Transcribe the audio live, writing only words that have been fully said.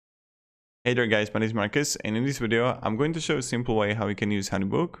Hey there guys, my name is Marcus, and in this video I'm going to show a simple way how you can use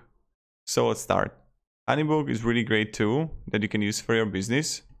HoneyBook. So let's start. HoneyBook is a really great tool that you can use for your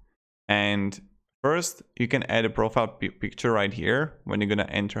business. And first you can add a profile picture right here when you're gonna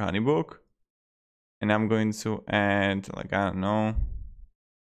enter HoneyBook. And I'm going to add, like, I don't know.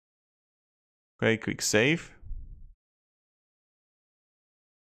 Okay, click save.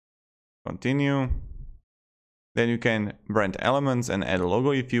 Continue. Then you can brand elements and add a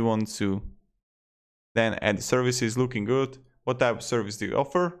logo if you want to. Then add services, looking good. What type of service do you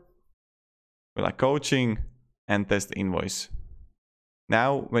offer? We like coaching, and test invoice.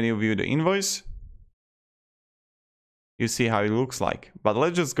 Now, when you view the invoice, you see how it looks like. But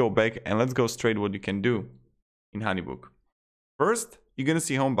let's just go back and let's go straight what you can do in HoneyBook. First, you're gonna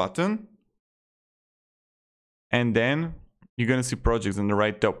see home button. And then you're gonna see projects on the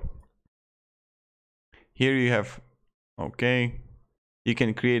right top. Here you have, okay, you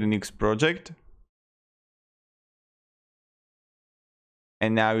can create a new project.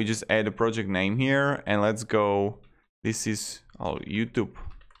 And now you just add a project name here, and let's go, this is our YouTube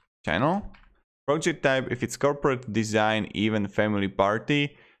channel. Project type, if it's corporate, design, event, family,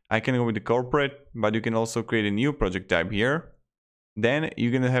 party, I can go with the corporate, but you can also create a new project type here. Then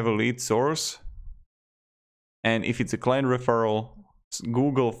you're gonna have a lead source. And if it's a client referral,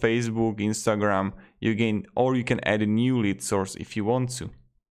 Google, Facebook, Instagram, you can add a new lead source if you want to.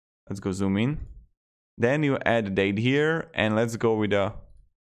 Let's go zoom in. Then you add a date here, and let's go with a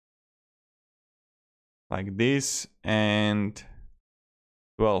like this, and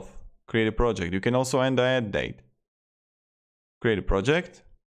 12. Create a project. You can also add the add date. Create a project.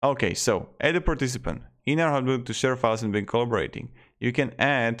 Okay, so add a participant. In our HoneyBook to share files and begin collaborating. You can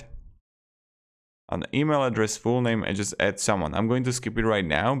add an email address, full name, and just add someone. I'm going to skip it right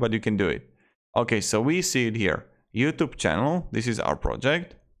now, but you can do it. Okay, so we see it here. YouTube channel, this is our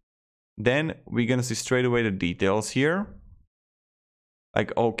project. Then we're gonna see straight away the details here.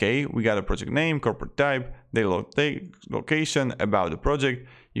 Like, okay, we got a project name, corporate type, the location, about the project.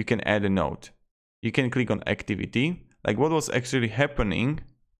 You can add a note. You can click on activity, like what was actually happening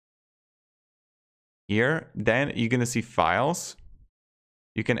here. Then you're gonna see files.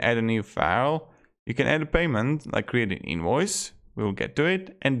 You can add a new file. You can add a payment, like create an invoice. We'll get to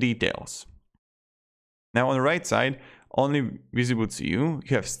it, and details. Now on the right side, only visible to you,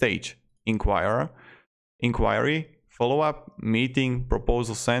 you have stage, inquiry, follow-up, meeting,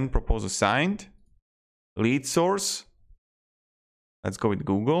 proposal sent, proposal signed, lead source. Let's go with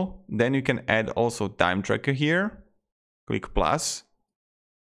Google. Then you can add also time tracker here. Click plus.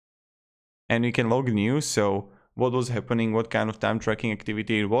 And you can log new. So what was happening, what kind of time tracking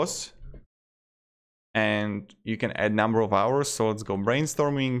activity it was. And you can add number of hours. So let's go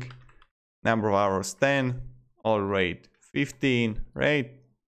brainstorming. Number of hours 10. All rate 15. Rate.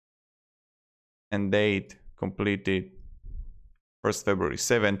 And date completed 1st February,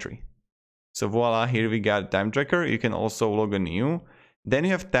 save entry. So voila, here we got a time tracker. You can also log a new. Then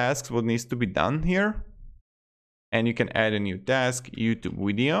you have tasks, what needs to be done here. And you can add a new task, YouTube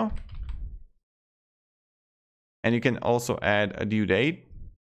video. And you can also add a due date.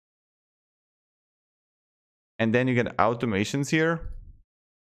 And then you get automations here.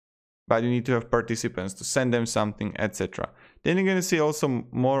 But you need to have participants to send them something, etc. Then you're gonna see also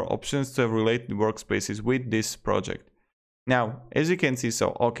more options to have related workspaces with this project. Now, as you can see,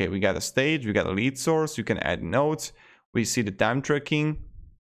 so okay, we got a stage, we got a lead source, you can add notes, we see the time tracking,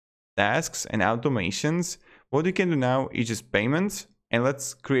 tasks, and automations. What you can do now is just payments, and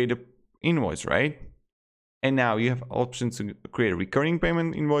let's create an invoice, right? And now you have options to create a recurring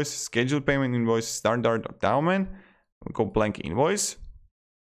payment invoice, scheduled payment invoice, standard or Daumen. We'll go blank invoice.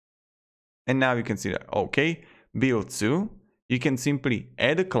 And now you can see that, okay, build to. You can simply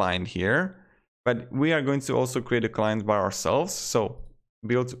add a client here. But we are going to also create a client by ourselves. So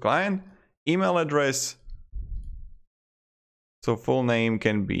build to client, email address. So full name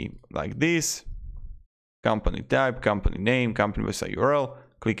can be like this. Company type, company name, company website URL,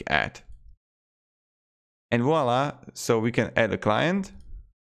 click add. And voila, so we can add a client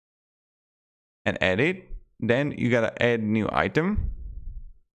and add it. Then you gotta add new item.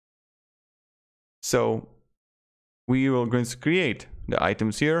 So we are going to create the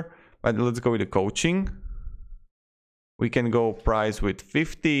items here. But let's go with the coaching. We can go price with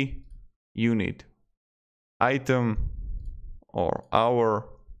 50, unit, item, or hour,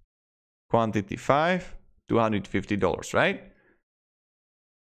 quantity 5, $250, right?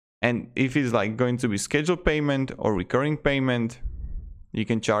 And if it's like going to be scheduled payment or recurring payment, you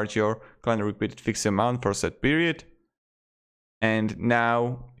can charge your client a repeated fixed amount for a set period. And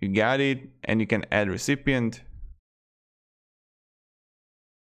now you got it, and you can add recipient.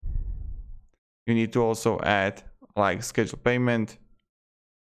 You need to also add like schedule payment,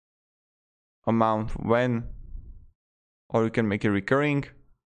 amount when, or you can make it recurring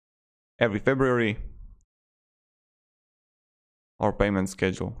every February, or payment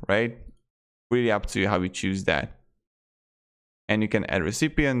schedule, right? Really up to you how you choose that. And you can add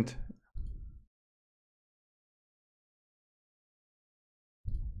recipient.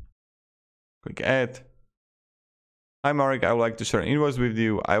 Click add. Hi Marek, I would like to share an invoice with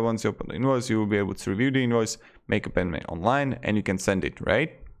you. Once you open the invoice, you will be able to review the invoice, make a payment online, and you can send it,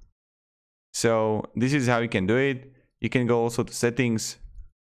 right? So this is how you can do it. You can go also to settings,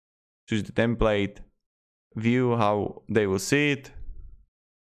 choose the template, view how they will see it.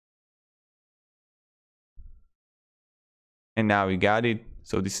 And now you got it.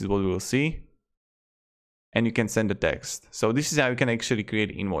 So this is what we will see. And you can send the text. So this is how you can actually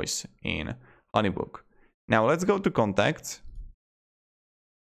create invoice in HoneyBook. Now let's go to contacts.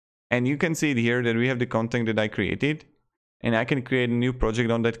 And you can see it here that we have the contact that I created. And I can create a new project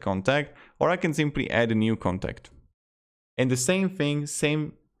on that contact, or I can simply add a new contact. And the same thing,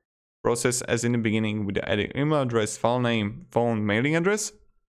 same process as in the beginning with the added email address, file name, phone, mailing address.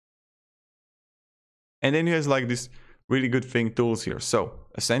 And then here's like this really good thing tools here. So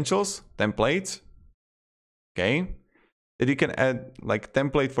essentials, templates, okay, that you can add like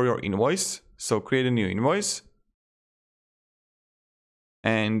template for your invoice. So create a new invoice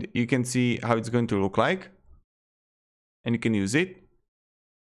and you can see how it's going to look like and you can use it.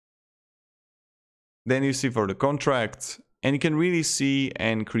 Then you see for the contracts and you can really see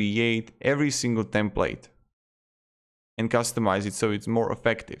and create every single template and customize it so it's more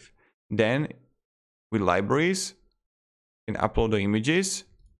effective. Then with libraries, you can upload the images,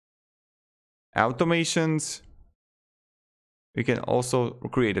 automations. We can also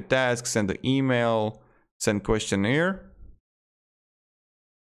create a task, send an email, send questionnaire.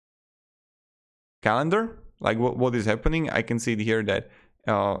 Calendar, like what is happening. I can see here that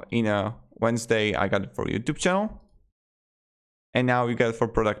in a Wednesday, I got it for YouTube channel. And now we got it for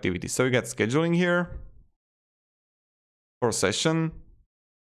productivity. So we got scheduling here for session.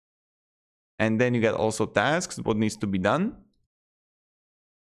 And then you got also tasks, what needs to be done.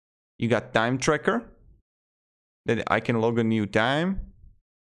 You got time tracker, that I can log a new time,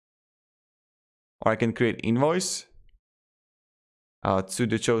 or I can create invoice to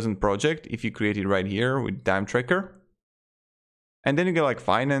the chosen project if you create it right here with time tracker. And then you get like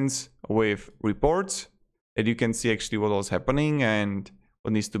finance with reports that you can see actually what was happening and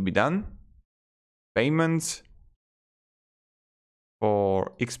what needs to be done. Payments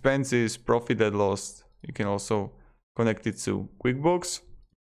for expenses, profit and loss. You can also connect it to QuickBooks.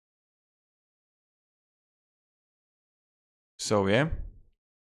 So yeah,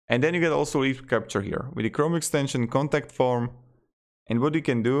 and then you get also lead capture here with the Chrome extension, contact form. And what you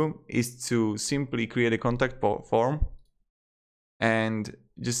can do is to simply create a contact form and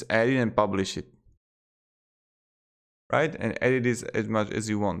just add it and publish it, right? And edit this as much as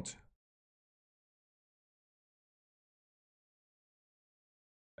you want.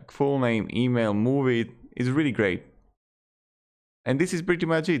 Like full name, email, move it. It's really great. And this is pretty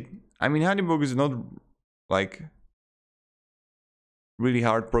much it. I mean, HoneyBook is not like really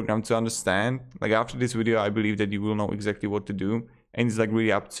hard program to understand. Like after this video, I believe that you will know exactly what to do. And it's like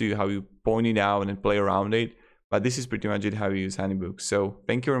really up to you how you point it out and play around it. But this is pretty much it how you use HoneyBook. So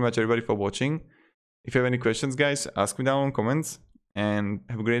thank you very much everybody for watching. If you have any questions, guys, ask me down in comments. And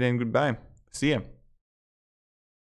have a great day and goodbye. See ya.